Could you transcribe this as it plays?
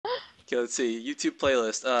Okay, let's see. YouTube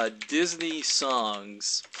playlist. Disney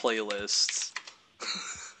songs playlists.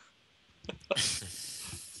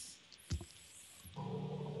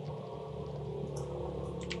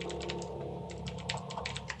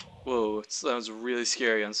 Whoa, it sounds really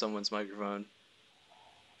scary on someone's microphone.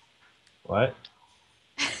 What?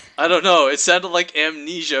 I don't know. It sounded like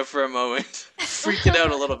amnesia for a moment. Freaking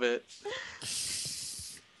out a little bit.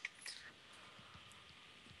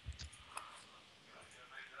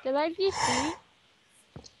 Did I just see?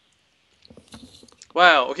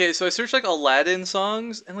 Wow, okay, so I searched like Aladdin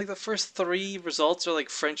songs, and like the first 3 results are like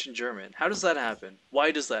French and German. How does that happen? Why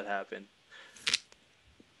does that happen?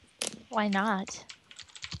 Why not?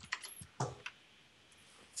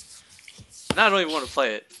 Now I don't even want to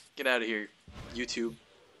play it. Get out of here, YouTube.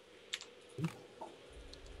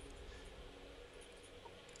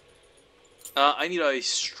 I need a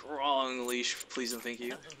strong leash, please and thank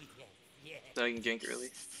you. That I can gank early.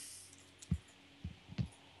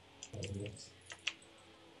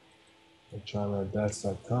 I'm trying my best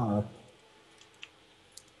up top.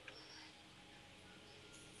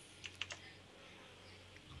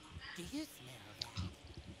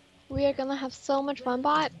 We are gonna have so much fun,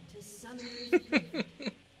 bot.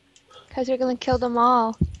 Because you're gonna kill them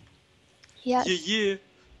all. Yes. Yeah.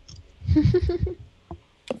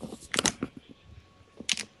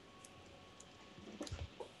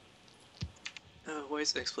 Why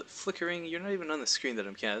is XSplit flickering? You're not even on the screen that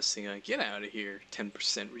I'm casting. Get out of here. 10%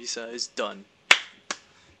 resize. Done.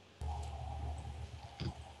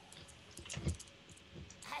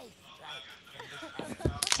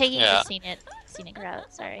 Taking the scenic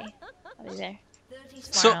route, sorry. I'll be there.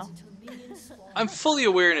 Tomorrow. So, I'm fully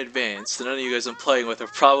aware in advance that none of you guys I'm playing with are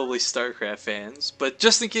probably StarCraft fans, but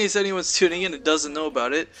just in case anyone's tuning in and doesn't know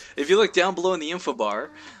about it, if you look down below in the info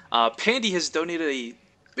bar, Pandy has donated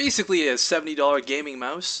basically a $70 gaming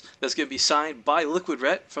mouse that's going to be signed by Liquid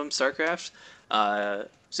Ret from StarCraft. So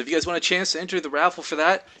if you guys want a chance to enter the raffle for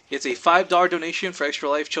that, it's a $5 donation for Extra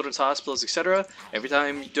Life, Children's Hospitals, etc. Every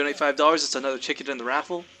time you donate $5, it's another ticket in the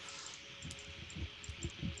raffle.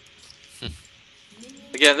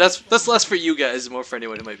 Again, that's less for you guys, more for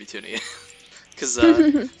anyone who might be tuning in. Because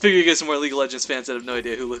figure you guys are more League of Legends fans that have no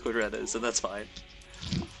idea who Liquid Red is, and that's fine.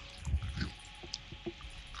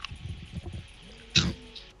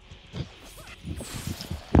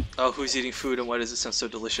 Oh, who's eating food and why does it sound so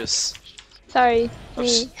delicious? Sorry, I'm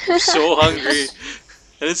me. so hungry,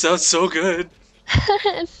 and it sounds so good.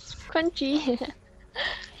 It's crunchy.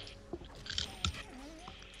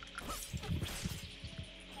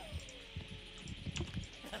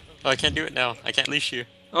 Oh, I can't do it now. I can't leash you.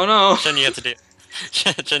 Oh no. Jen, you have to do it.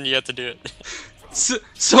 Jen, you have to do it.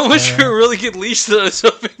 So much for a really good leash that I was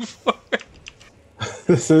hoping for.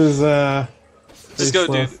 This is Just go,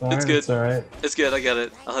 dude. Start. It's good. It's alright. It's good. I got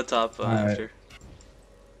it. I'll head top after. Right.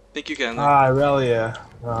 Think you can. Ah, Aurelia.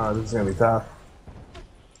 Oh, this is gonna be tough.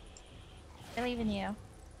 I believe in you.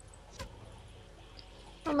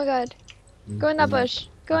 Oh my god. Go in that bush.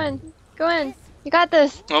 Go in. Go in. You got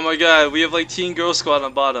this. Oh my god, we have like Teen Girl Squad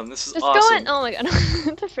on bottom. This is Just awesome. go in. Oh my god.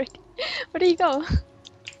 What the frick? Where do you go?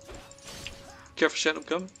 Careful, Shen. I'm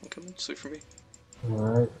coming. Just wait for me.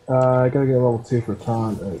 Alright. I gotta get level 2 for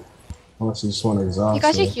taunt. Unless you just want to exhaust. You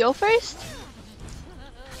got your it. heal first?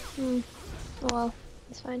 Oh well.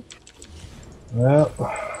 It's fine. Well,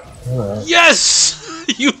 alright. Yes!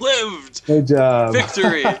 You lived! Good job.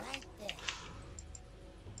 Victory!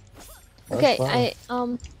 Okay,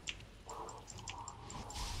 fine.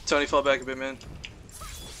 Tony, fall back a bit, man.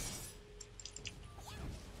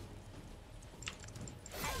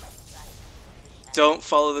 Don't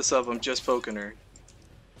follow this up, I'm just poking her.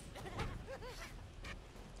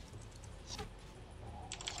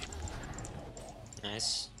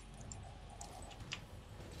 Nice.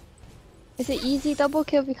 Is it easy double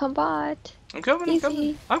kill become bot? I'm coming,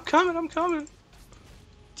 Easy. I'm coming. Do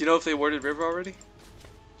you know if they warded River already?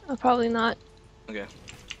 Oh, probably not. Okay.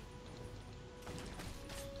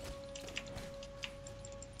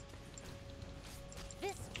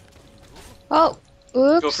 Oh,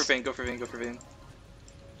 oops. Go for Vayne, go for Vayne.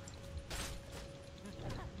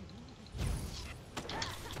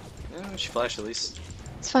 Yeah, she flashed at least.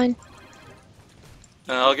 It's fine.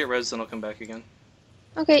 I'll get res, then I'll come back again.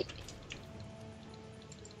 Okay.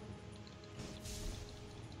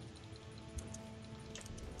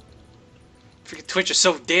 Freaking Twitch is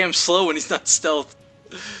so damn slow when he's not stealth.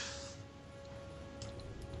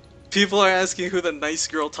 People are asking who the nice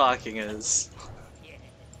girl talking is.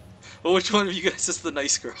 Well, which one of you guys is the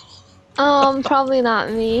nice girl? Probably not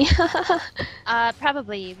me.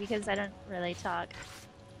 Probably, because I don't really talk.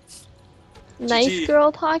 Nice GG.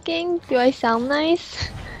 girl talking? Do I sound nice?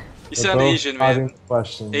 You They're sound both Asian, causing man.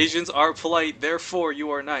 questions. Asians are polite, therefore you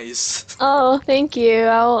are nice. Oh, thank you.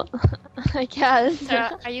 I guess.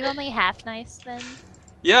 So, are you only half nice then?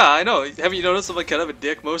 Yeah, I know. Have you noticed I'm like kind of a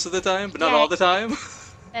dick most of the time, but not Yeah. all the time?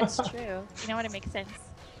 That's true. You know what? It makes sense.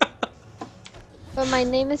 But my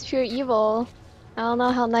name is pure evil. I don't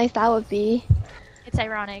know how nice that would be. It's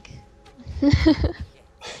ironic.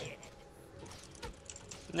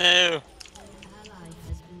 No.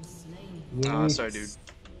 Oh, sorry, dude.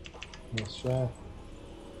 Nice try.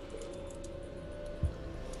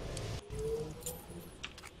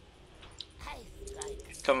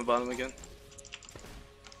 Coming bottom again.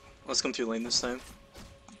 Let's come to lane this time.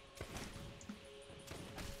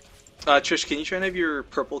 Trish, can you try and have your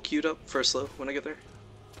purple queued up for a slow when I get there?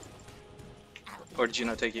 Or did you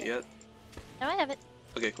not take it yet? No, I have it.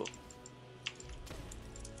 Okay, cool.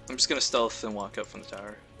 I'm just gonna stealth and walk up from the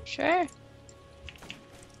tower. Sure.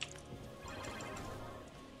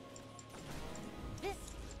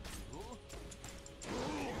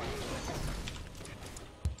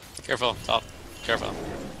 Careful, top. Careful.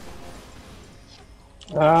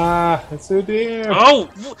 Ah, it's so dear. Oh!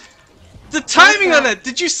 The timing on that!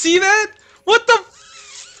 Did you see that? What the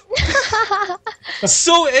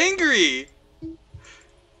so angry!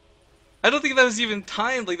 I don't think that was even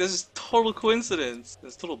timed, like that's just total coincidence.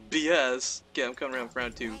 That's total BS. Okay, I'm coming around for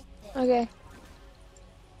round 2. Okay.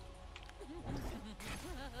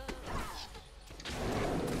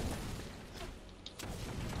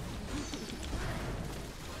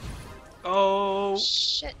 Oh!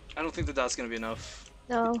 Shit. I don't think that that's gonna be enough.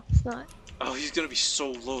 No, it's not. Oh, he's gonna be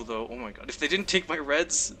so low though. Oh my god. If they didn't take my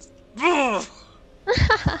reds. Ugh!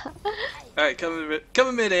 Alright, come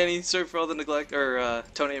in mid, Annie. Sorry for all the neglect. Or,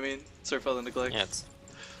 Tony, I mean. Sorry for all the neglect. Yeah, it's...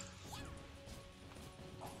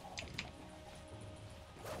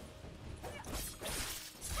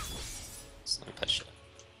 It's no pressure.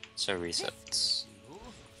 So resets.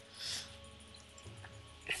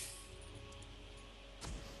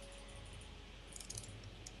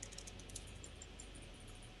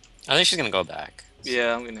 I think she's gonna go back.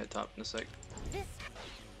 Yeah, I'm gonna hit top in a sec.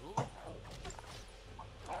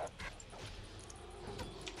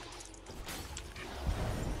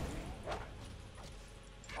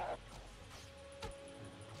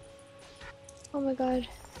 Oh my god.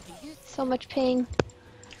 So much pain.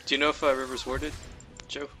 Do you know if River's warded,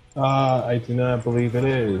 Joe? I do not believe it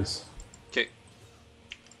is. Okay.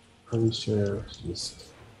 Pretty sure it's just.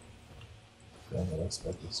 Yeah, I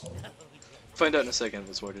expect this one. Find out in a second if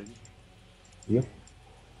it's warded. You?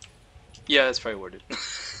 Yeah, it's probably warded.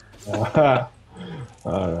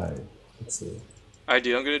 Alright, let's see. Alright,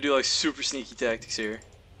 dude, I'm gonna do like super sneaky tactics here.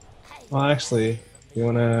 Well, actually, you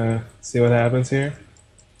wanna see what happens here?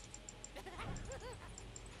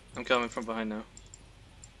 I'm coming from behind now.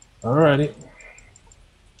 Alrighty.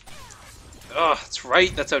 Oh, that's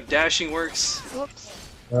right. That's how dashing works. Whoops.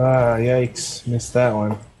 Ah, yikes. Missed that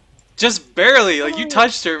one. Just barely. Like, you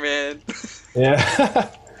touched her, man.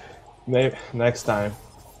 Yeah. Maybe next time.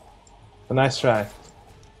 A nice try.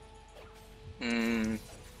 Starting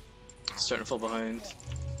to fall behind.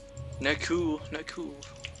 Not cool. Not cool.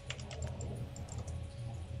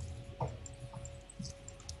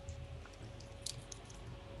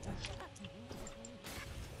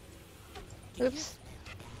 Oops.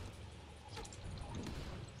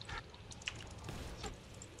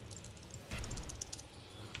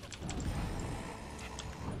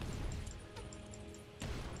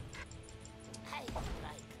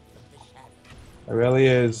 It really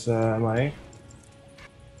is, MIA.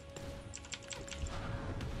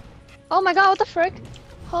 Oh my god, what the frick?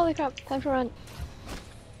 Holy crap, time to run.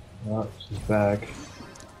 Oh, she's back.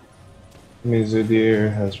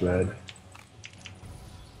 Mizudir has red.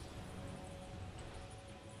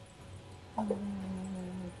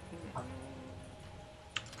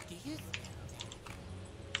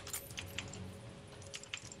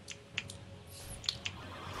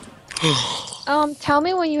 Tell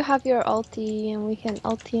me when you have your ulti and we can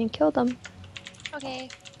ulti and kill them. Okay.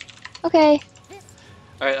 Okay.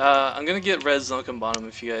 Alright, I'm gonna get red Zonk and bottom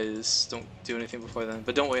if you guys don't do anything before then,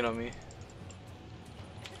 but don't wait on me.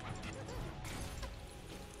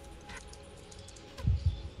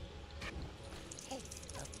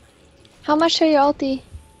 How much are your ulti?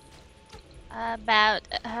 About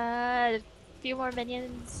a few more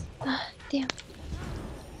minions. Damn.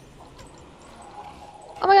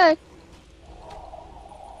 Oh my god.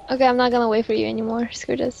 Okay, I'm not gonna wait for you anymore.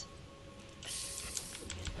 Screw this.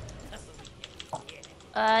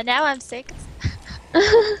 Now I'm 6.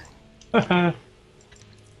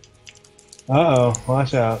 Uh-oh,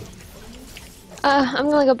 watch out. I'm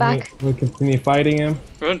gonna go back. We continue fighting him.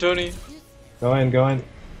 Run, Tony. Go in, go in.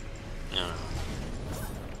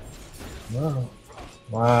 No.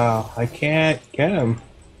 Wow, I can't get him.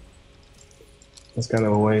 That's kind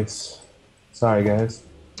of a waste. Sorry, guys.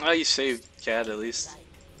 Oh, you saved Cat at least.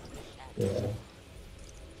 Yeah.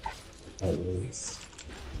 At least.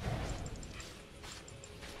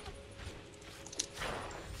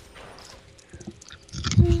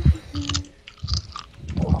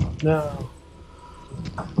 No.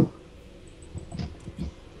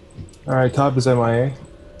 Alright, top is MIA.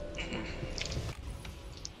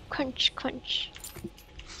 Crunch, crunch.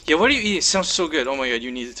 Yeah, what do you eat? It sounds so good. Oh my god,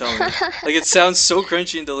 you need to tell me. Like, it sounds so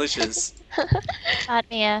crunchy and delicious. Not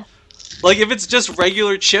Mia. Like, if it's just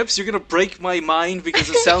regular chips, you're gonna break my mind because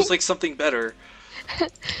it sounds like something better.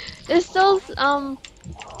 It's those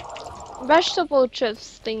vegetable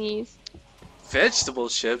chips thingies. Vegetable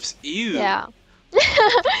chips? Ew. Yeah.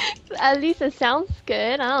 At least it sounds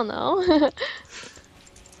good. I don't know.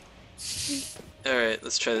 Alright,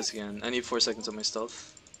 let's try this again. I need 4 seconds on my stealth.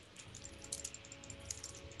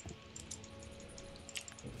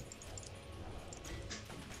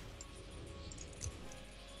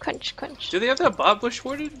 Crunch, crunch. Do they have that bot bush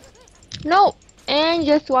warded? No, and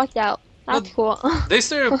just walked out. That's cool. They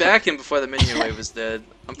started backing before the minion wave was dead.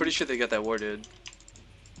 I'm pretty sure they got that warded.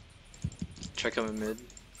 Try coming mid.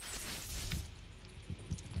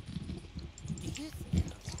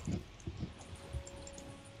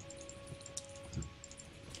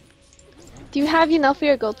 Do you have enough for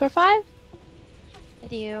your gold for 5? I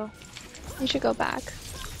do. You should go back.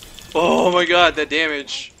 Oh my god, that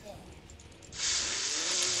damage.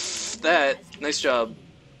 That. Nice job.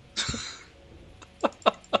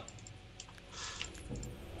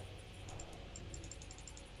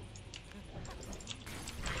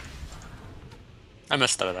 I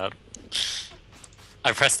messed that up.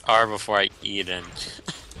 I pressed R before I eat and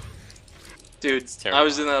Dude, terrible. I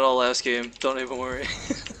was in that all last game. Don't even worry.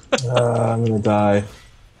 I'm gonna die.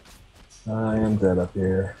 I am dead up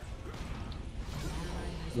here.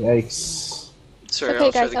 Yikes. Sorry, Okay,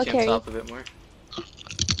 I'll try guys, to I'll camp carry. top a bit more.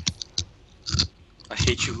 I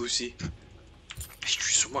hate you, Lucy. I hate you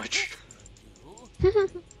so much.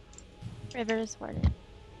 River is warded.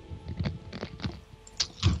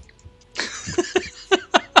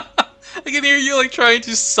 I can hear you like trying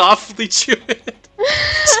to softly chew it.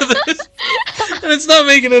 So that and it's not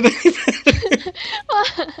making it any better.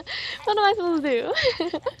 What am I supposed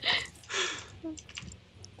to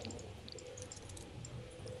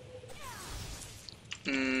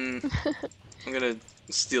do? I'm gonna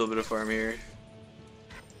steal a bit of farm here.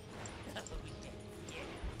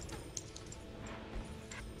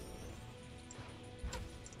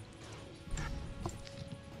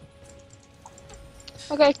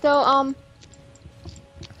 Okay, so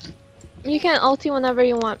you can ulti whenever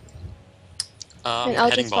you want. And I'll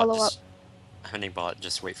heading just bot. follow up. Heading bot.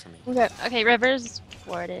 Just wait for me. Okay. Okay, River's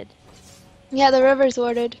warded. Yeah, the river's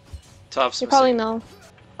warded. Top's You probably missing. know.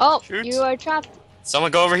 Oh, Shoot. you are trapped.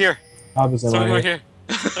 Someone go over here. Top is Someone go over MIA. here.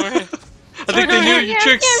 Over here. I think they knew your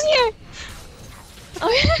tricks. Here.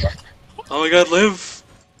 Oh, Oh my god, live!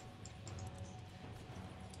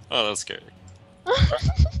 Oh, that's scary.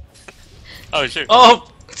 Oh shoot. Oh!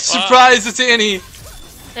 Surprise, it's Annie!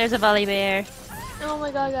 There's a volley bear. oh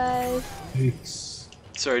my god, guys. Yikes.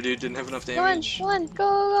 Sorry, dude, didn't have enough Go on, damage. go on,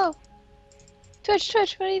 go. Twitch,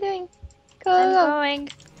 what are you doing? I'm Go. going.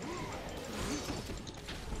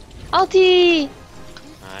 Ulti!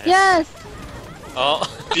 Nice. Yes!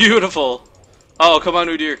 Oh. Beautiful! Oh, come on,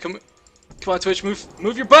 Udyr, come on, Twitch,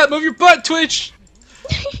 move your butt, Twitch!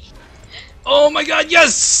 Oh my god,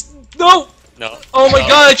 yes! No! No. Oh my No.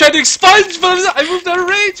 god, I tried to expunge, but I moved out of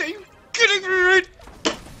range! Are you kidding me, right?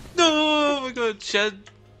 No! Oh my god, Shed.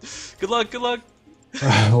 Good luck.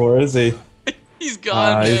 Where is he? He's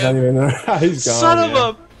gone, He's not man. even there. He's gone. Son yeah.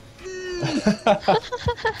 of a...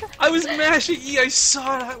 I was mashing E, I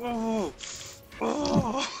saw it.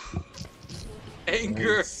 Oh.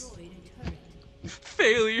 Anger. Nice.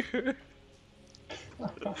 Failure.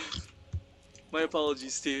 My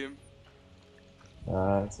apologies, team.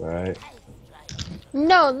 That's alright.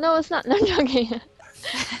 No, it's not. No, I'm joking.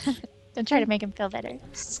 Don't try to make him feel better.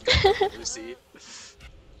 Lucy.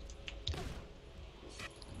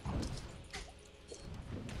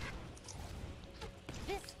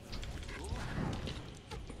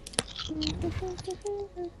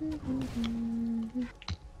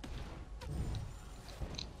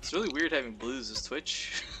 It's really weird having blues as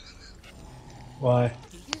Twitch. Why?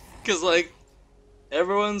 Cause like,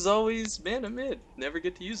 everyone's always man to mid. Never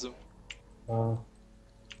get to use them. Oh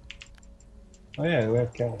yeah, we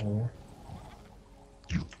have cat in there.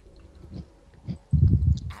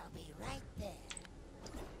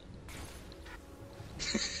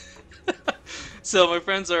 So my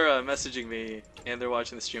friends are messaging me, and they're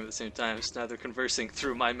watching the stream at the same time. So now they're conversing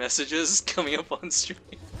through my messages coming up on stream.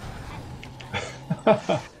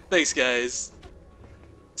 Thanks, guys.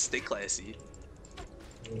 Stay classy.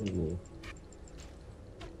 Ooh.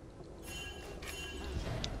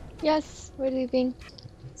 Yes, we're leaving.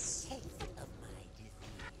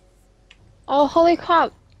 Oh, holy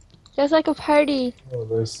crap! There's like a party. Oh,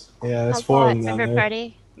 there's How 4 of bad? them down River there.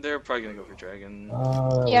 party. They're probably gonna go for dragon.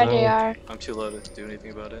 Yeah, they are. I'm too low to do anything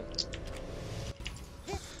about it.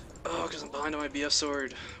 Oh, because I'm behind on my BF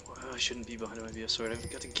sword. Wow, I shouldn't be behind on my BF sword. I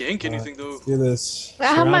haven't got to gank anything though. Let's do this. Wait,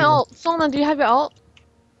 I have my Surround ult. Sona, do you have your ult? them.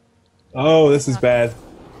 Oh, this is bad.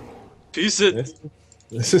 Peace it.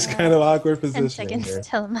 This is kind of awkward 10 position seconds here.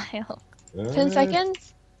 till my ult. 10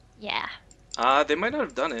 seconds? Yeah. They might not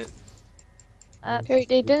have done it.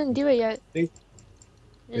 They didn't do it yet.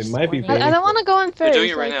 It might be I big. don't want to go in They're first. doing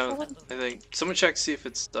it right like, now. someone- I think. Someone check to see if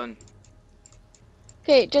it's done.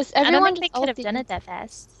 Okay, just I don't everyone think they just could have ulti. done it that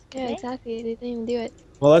fast. Yeah, Did exactly. They didn't even do it.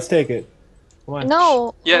 Well, let's take it. Come on.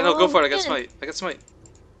 No. Yeah, no, go oh, for it. I got man. smite. I got smite.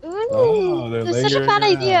 Ooh, Oh, they're that's such a lingering bad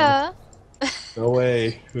around. idea. No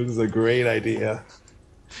way. This is a great idea.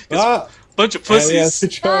 It's Bunch of And he pussies. has to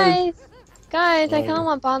charge. Guys, I Oh. kind of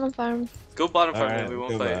want bottom farm. Go bottom farm, Alright, man. We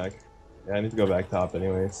won't go fight. back. Yeah, I need to go back top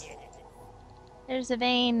anyways. There's a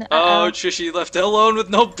vein. Oh, Uh-oh. Trishy left alone with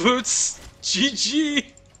no boots. GG.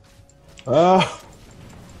 Oh,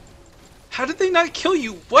 How did they not kill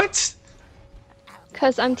you? What?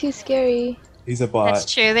 Cause I'm too scary. he's a bot.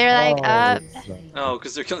 That's true. They're like, Oh,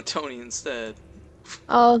 because they're killing Tony instead.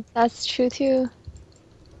 Oh, that's true too.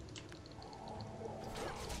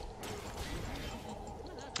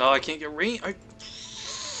 Oh, I can't get rain.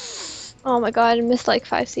 Oh my god, I missed like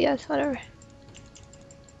 5 CS, whatever.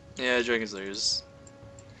 Yeah, Dragon Slayers.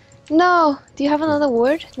 No! Do you have another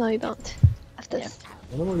word? No, you don't. After this.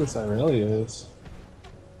 I wonder where this Irelia is.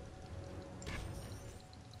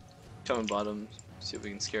 Coming bottom. See if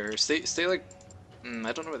we can scare her. Stay like.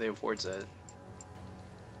 I don't know where they have wards at.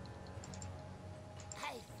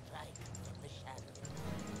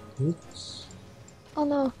 Oops. Oh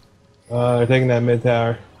no. They're taking that mid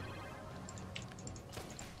tower.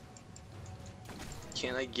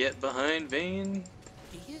 Can I get behind Vayne?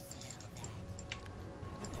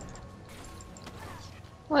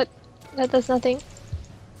 What? That does nothing.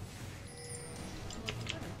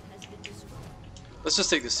 Let's just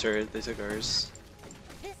take this turret. They took ours.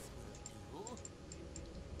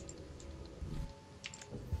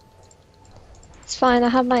 It's fine, I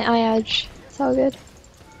have my eye edge. It's all good.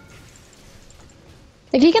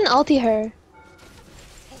 If you can ulti her.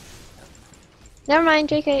 Never mind,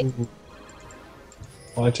 JK.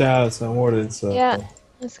 Watch out, it's not warded, so. Yeah.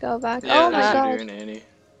 Let's go back. Yeah, Oh my that should be god. your nanny.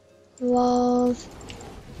 Lols.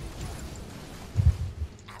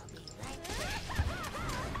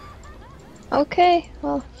 Okay,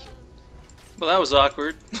 well. Well, that was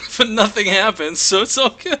awkward, but nothing happened, so it's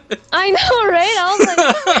all good. I know, right?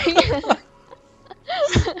 I was like.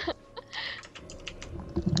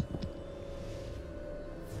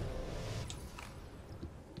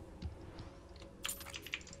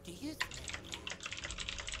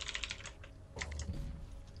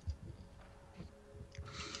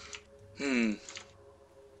 Hmm.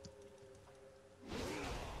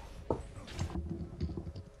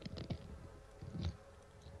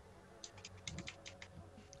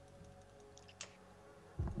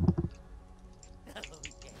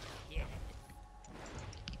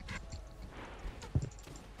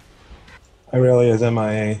 Irelia's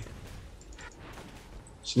MIA.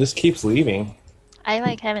 She just keeps leaving. I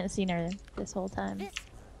like haven't seen her this whole time.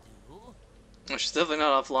 Well, she's definitely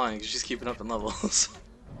not offline because she's keeping up in levels.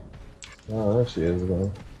 Oh, there she is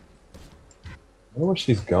again. I wonder where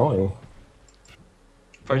she's going.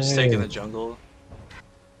 Probably just taking the jungle.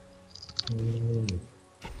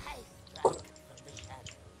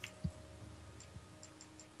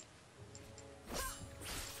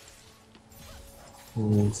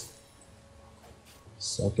 Mm.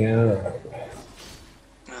 Sucking it up.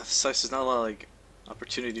 This sucks. There's not a lot of like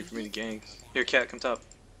opportunity for me to gank. Here, cat, come top.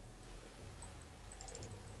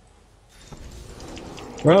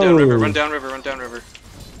 Run down river. Run down river. Run down river.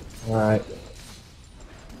 Alright.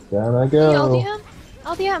 Down I Hey, go. LDM?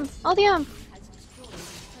 LDM! LDM!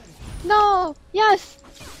 No! Yes!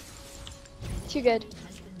 Too good.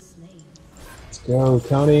 Let's go,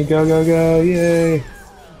 Tony. Go, go, go. Yay.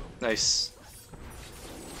 Nice.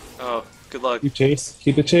 Oh, good luck. Keep chase.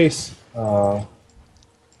 Keep the chase. I'm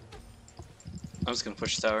just gonna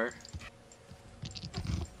push tower.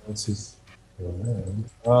 Let's see.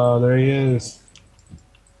 Oh, there he is.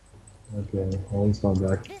 Okay, well, he's going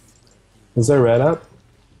back. Is there red up?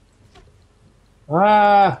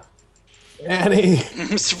 Ah! Annie!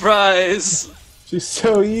 Surprise! She's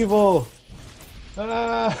so evil!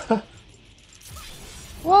 Ah!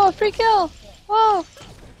 Whoa, free kill! Whoa!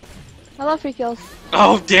 I love free kills.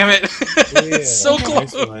 Oh, damn it! Yeah, So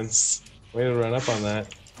nice close! one. Way to run up on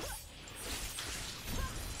that.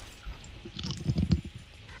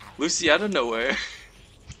 Lucy out of nowhere.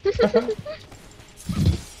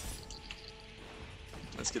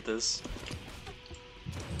 Let's get this.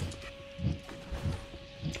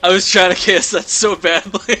 I was trying to KS that so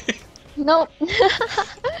badly. Nope.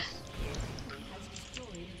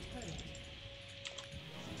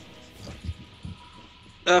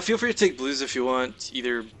 Feel free to take blues if you want.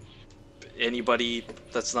 Either anybody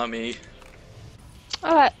that's not me.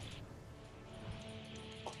 Alright.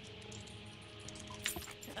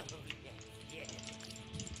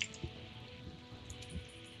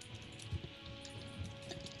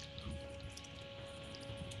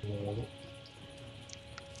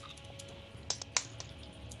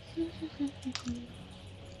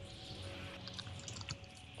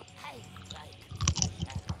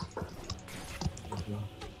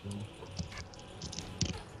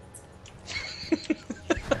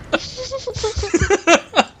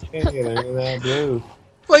 Hey, look at that blue.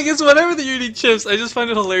 Like, it's whatever that you're eating chips. I just find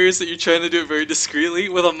it hilarious that you're trying to do it very discreetly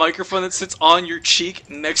with a microphone that sits on your cheek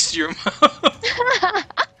next to your mouth.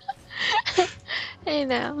 Hey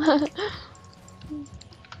now.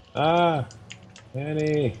 Ah!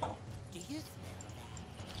 Annie!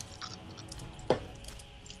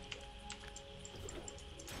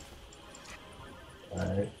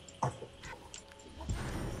 Alright.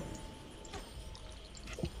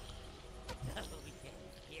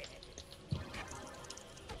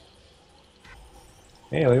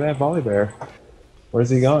 Hey, look at that volley bear. Where's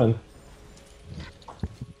he going?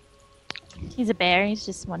 He's a bear. He's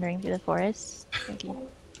just wandering through the forest. Like he, you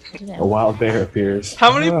A know. wild bear appears.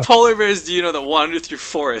 How many Ah. polar bears do you know that wander through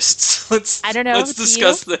forests? I don't know, Let's do you?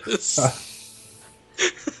 discuss this.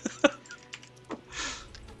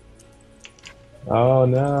 Oh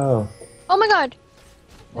no! Oh my god!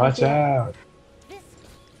 Watch out!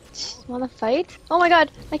 Wanna fight? Oh my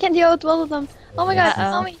god! I can't deal with both of them. Oh my god! Uh-oh.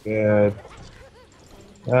 Help me! Good.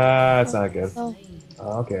 Ah, it's not good. Oh.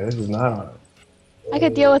 Oh, okay, this is not. I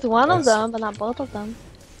could deal with one of That's- them, but not both of them.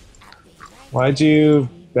 Why'd you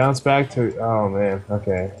bounce back to? Oh man.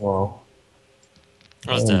 Okay. Well,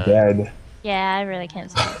 I was I'm dead. dead. Yeah, I really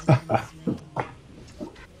can't see.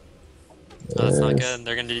 Oh, that's not Yes. good.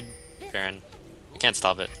 They're gonna do Baron. I can't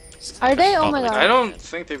stop it. Are they? Oh my Probably. god. I don't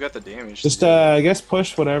think they've got the damage. Just I guess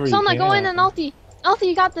push whatever you Sona, can. go in and ulti. Ulti,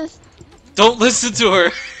 you got this. Don't listen to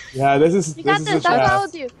her. Yeah, this is You this got is this. a That's what I trap. will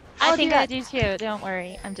do. I I'll think do I that. do too. Don't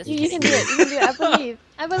worry. I'm just You can kidding. do it. You can do it. I believe.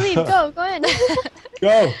 I believe. Go. Go in.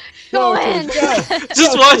 Go. Go Go, in. kids, go.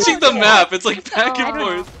 Just watching the map, it's like back I and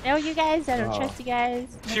don't forth. know you guys. I don't Oh. trust you guys.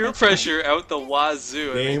 Pure pressure out the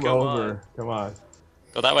wazoo. I mean, Game come over. on. Come on.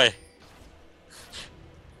 Go that way.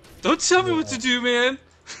 Don't tell me what to do, man.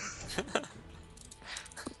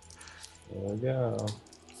 There we go.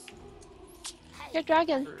 Your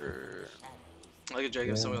dragon. I could drag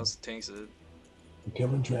if Yeah. someone else tanks it.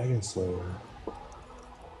 Become a dragon slayer.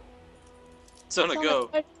 Sona, go.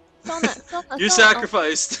 Sona. You're Sona.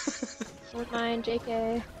 sacrificed. Oh, mine,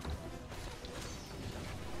 JK.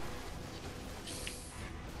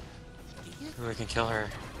 We can kill her.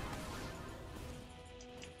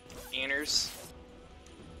 Anners.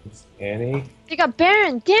 It's Annie. They got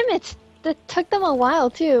Baron. Damn it. That took them a while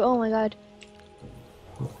too. Oh my god.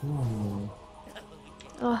 Hmm.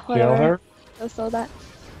 Oh, Kill whatever. her. I saw that.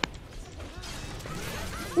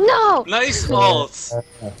 No. Nice ult.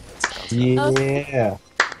 Yeah.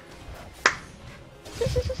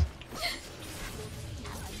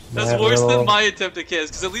 That's That worse little- than my attempt at KS,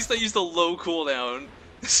 because at least I used a low cooldown.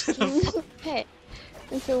 Instead of- Okay.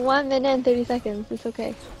 It's 1 minute and 30 seconds. It's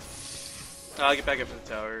okay. I'll get back up to the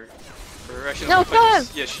tower. Or actually, No, I'm gonna kill fight him!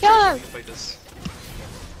 this. Yeah, she Kill tried him! to fight this.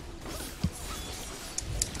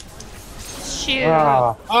 Shoot.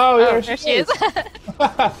 Ah. Oh, Oh, there there she she is. is.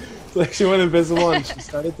 It's like she went invisible and she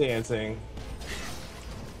started dancing.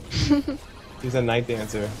 She's a night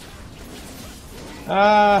dancer.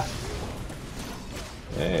 Ah!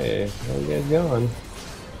 Hey, where are you guys going?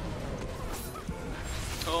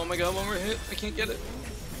 Oh my god, one more hit. I can't get it.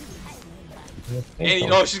 Hey,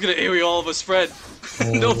 Annie, oh, she's gonna AoE all of us spread.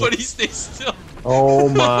 Oh. Nobody stays still. Oh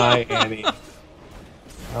my Annie.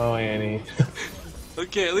 Oh Annie.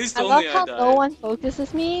 Okay, at least I only love how I died. no one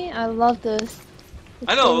focuses me. I love this.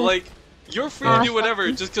 I know, It's like, you're free to do Awesome.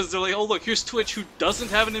 whatever just because they're like, oh look, here's Twitch who doesn't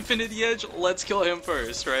have an Infinity Edge, let's kill him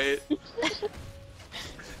first, right?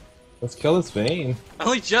 Let's kill this vein. I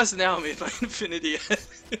only just now made my infinity.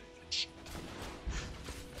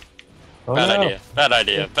 Oh, Bad no. idea. Bad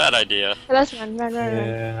idea. Bad idea. Let's run.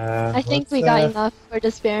 Yeah. I think we got enough for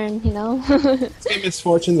this Baron, you know? Let's get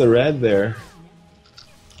Misfortune the red there.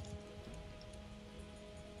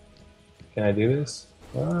 Can I do this?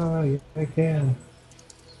 Oh, yeah, I can.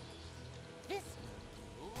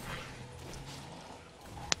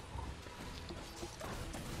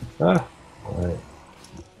 Ah, alright.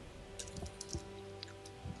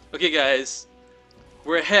 Okay, guys,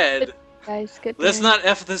 we're ahead. Guys, good. Let's Baron. not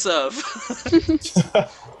F this up.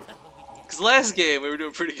 Because last game we were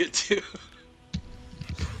doing pretty good too.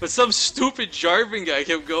 But some stupid Jarvan guy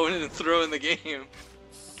kept going in and throwing the game.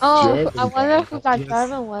 Oh, Jarvan I wonder guy. who that Yes.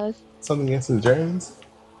 Jarvan was. Something against the Germans?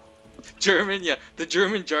 German, yeah, the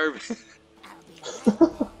German Jarvan.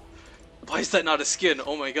 Why is that not a skin?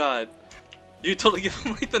 Oh my god. You totally give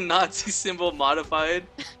him like the Nazi symbol modified.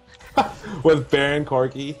 With Baron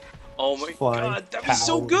Corky. Oh my Flying god, that was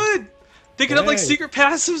so powers. good! They could have like Hey. secret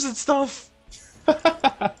passives and stuff.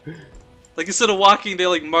 Like instead of walking, they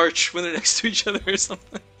like march when they're next to each other or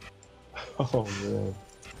something. Oh man.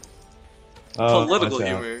 Oh, Political watch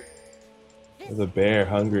out. humor. There's a bear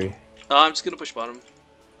hungry. I'm just gonna push bottom.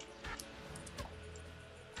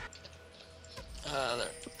 There.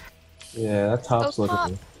 Yeah, that top's Go looking.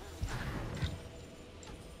 top.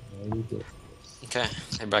 Yeah, you good. Okay,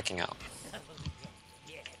 they're backing out.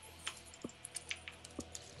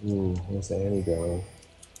 Ooh, where's Annie going?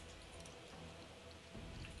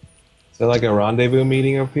 Is there like a rendezvous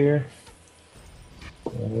meeting up here?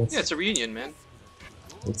 Yeah, Yeah, it's a reunion, man.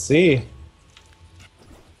 let's see.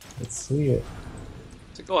 Let's see it.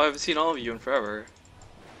 It's like, oh, I haven't seen all of you in forever.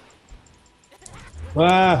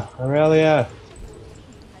 Ah, Aurelia!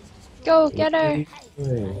 Go, get her.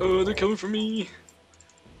 Oh, they're coming for me.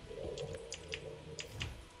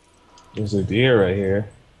 There's a deer right here.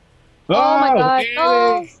 Oh my god, Annie!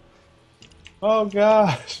 no! Oh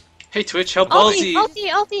gosh! Hey Twitch, how Ulti, ballsy?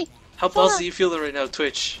 ulti! How ballsy you feeling right now,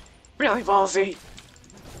 Twitch? Really ballsy.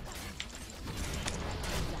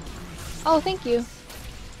 Oh, thank you.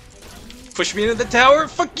 Push me into the tower.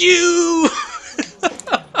 Fuck you.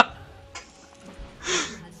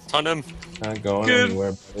 On him. Not going Good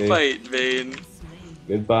anywhere, buddy. fight, Vayne.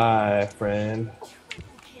 Goodbye, friend.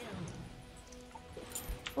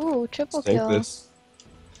 Ooh, triple Let's take kill. this.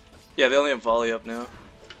 Yeah, they only have volley up now.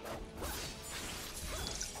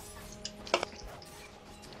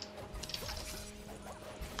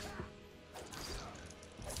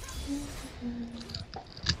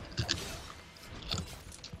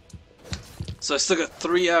 So I still got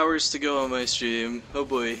 3 hours to go on my stream. Oh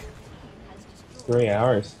boy. 3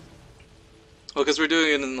 hours. Well, because we're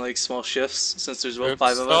doing it in like small shifts since there's about Oops.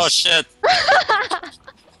 5 of Oh us. shit!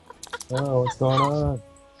 Oh, what's going on?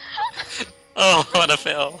 Oh, what a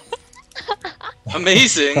fail!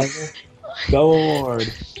 Amazing. Double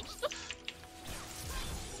award.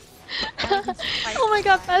 Oh my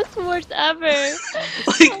god, best words ever!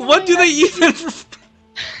 Like, what do they even?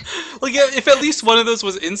 Like, if at least one of those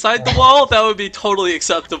was inside the wall, that would be totally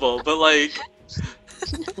acceptable. But like,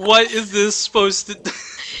 what is this supposed to?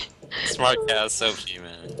 Smart cast, so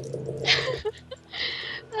human.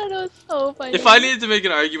 That was so funny. If I needed to make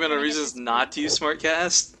an argument on reasons not to use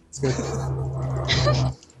Smartcast,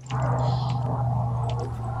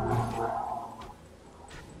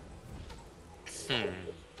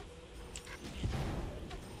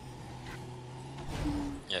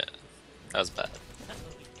 Yeah, that was bad.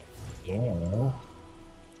 Yeah.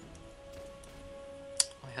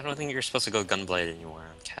 I don't think you're supposed to go gunblade anymore,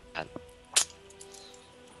 cat.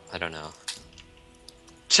 I don't know.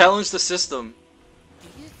 challenge the system.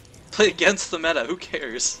 Play against the meta. Who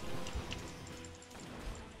cares?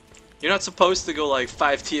 You're not supposed to go like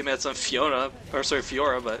 5 Tiamets on Fiona, or sorry,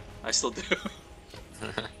 Fiora, but I still do.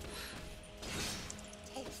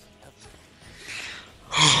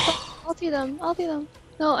 Ulti them, ulti them.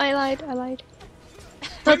 No, I lied, I lied.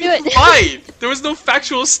 What Don't do do you mean it. you lied? There was no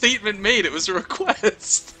factual statement made. It was a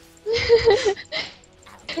request.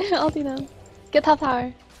 Ulti them. Get top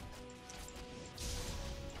tower.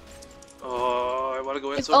 Oh, I want to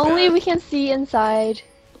go in If so only bad. we can see inside.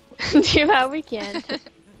 Too bad we can't.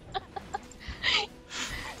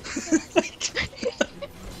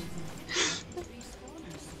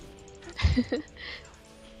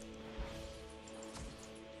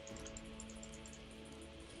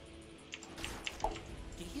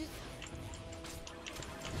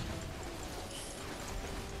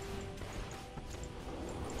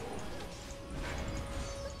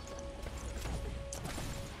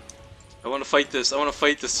 I want to fight this. I want to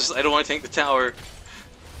fight this. Just, I don't want to tank the tower.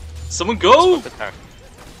 Someone go! The tower.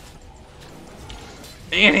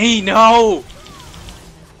 Annie, no!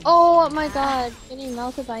 Oh my god, getting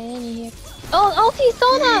melted by Annie here. Oh, ulti,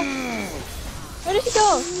 Sona! Where did he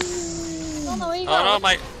go? Sona, where you go? Oh no,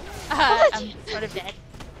 my. I'm sort of dead.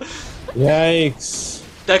 Yikes.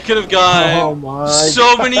 That could have Oh gone my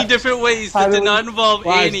so God. many different ways How that do did we- not involve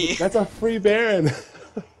Why, Annie. That's a free Baron.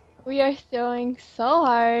 We are throwing so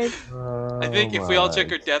hard. I think if we all check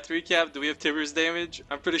my. our death recap, do we have Tibbers damage?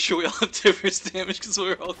 I'm pretty sure we all have Tibbers damage because we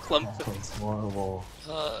were all clumped. That's horrible.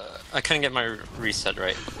 I couldn't get my reset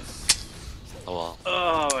right. Oh well.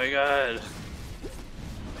 Oh my god.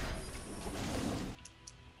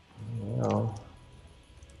 Well,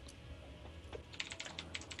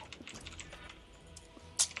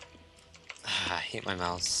 I hate my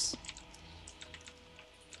mouse.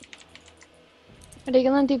 Are they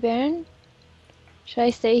gonna do Baron? Should I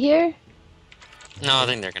stay here? No, I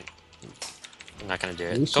think they're not gonna do we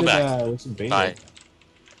it. Go should, back. we should bait Bye. it.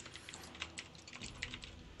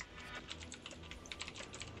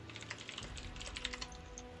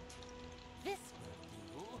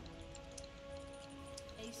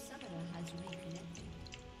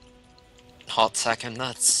 Hot second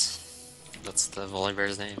nuts. That's the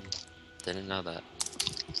Volibear's name. Didn't know that.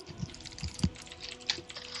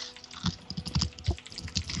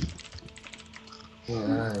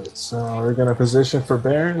 Alright, so we're gonna position for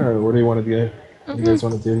Baron, or what do you want to do? What do you guys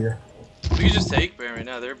want to do here? We can just take Baron right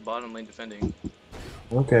now. They're bottom lane defending.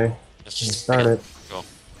 Okay, Let's let's just start it. Go.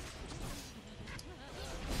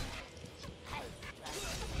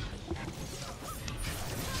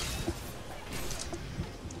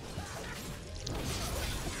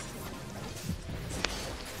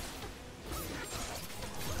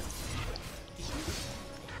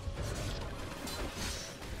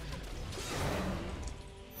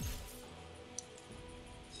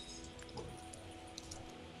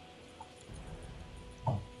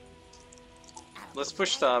 Let's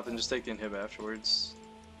push top and just take the inhib afterwards.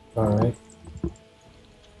 Alright.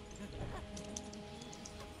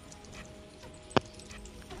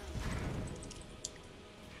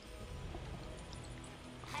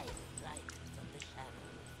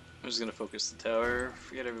 I'm just gonna focus the tower,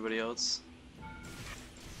 forget everybody else.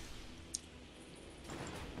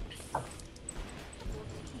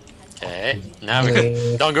 Okay. Now we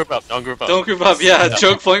go. Don't group up. Don't group up. Don't group up, yeah, Yeah.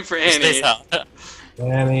 choke point for Just Annie. space out.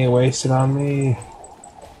 Danny, waste it on me.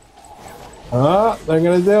 Oh, they're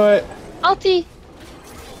gonna do it. Ulti!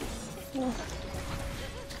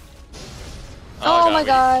 Oh my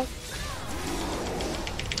god.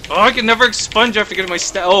 Oh, I can never expunge after getting my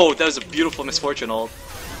stat. Oh, that was a beautiful misfortune ult.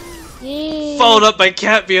 Yay. Followed up by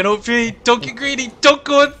Cat being OP. Don't get greedy. Don't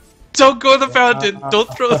go in the fountain. Don't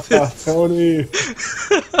throw this. Tony,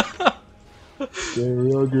 getting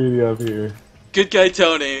real greedy up here. Good guy,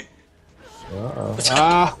 Tony. Uh-oh.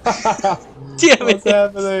 Ah! Damn What's it.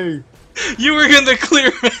 happening? You were in the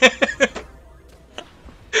clear, man.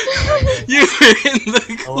 You were in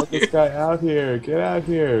the I want clear. this guy out here. Get out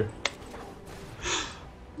here.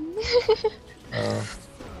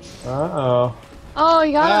 Uh-oh. Oh,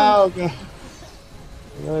 you got Ow, God.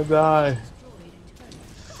 I'm gonna die.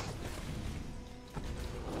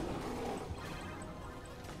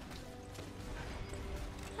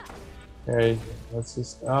 Hey, let's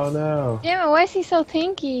just. Oh no. him. Damn it, why is he so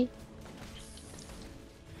tanky?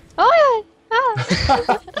 Oh yeah!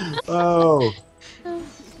 Ah! Oh. There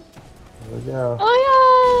we go.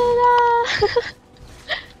 Oh yeah! Ah!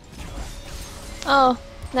 Oh,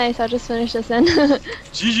 nice, I'll just finish this then.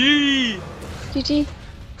 GG. GG.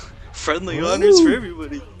 Friendly honors for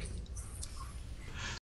everybody.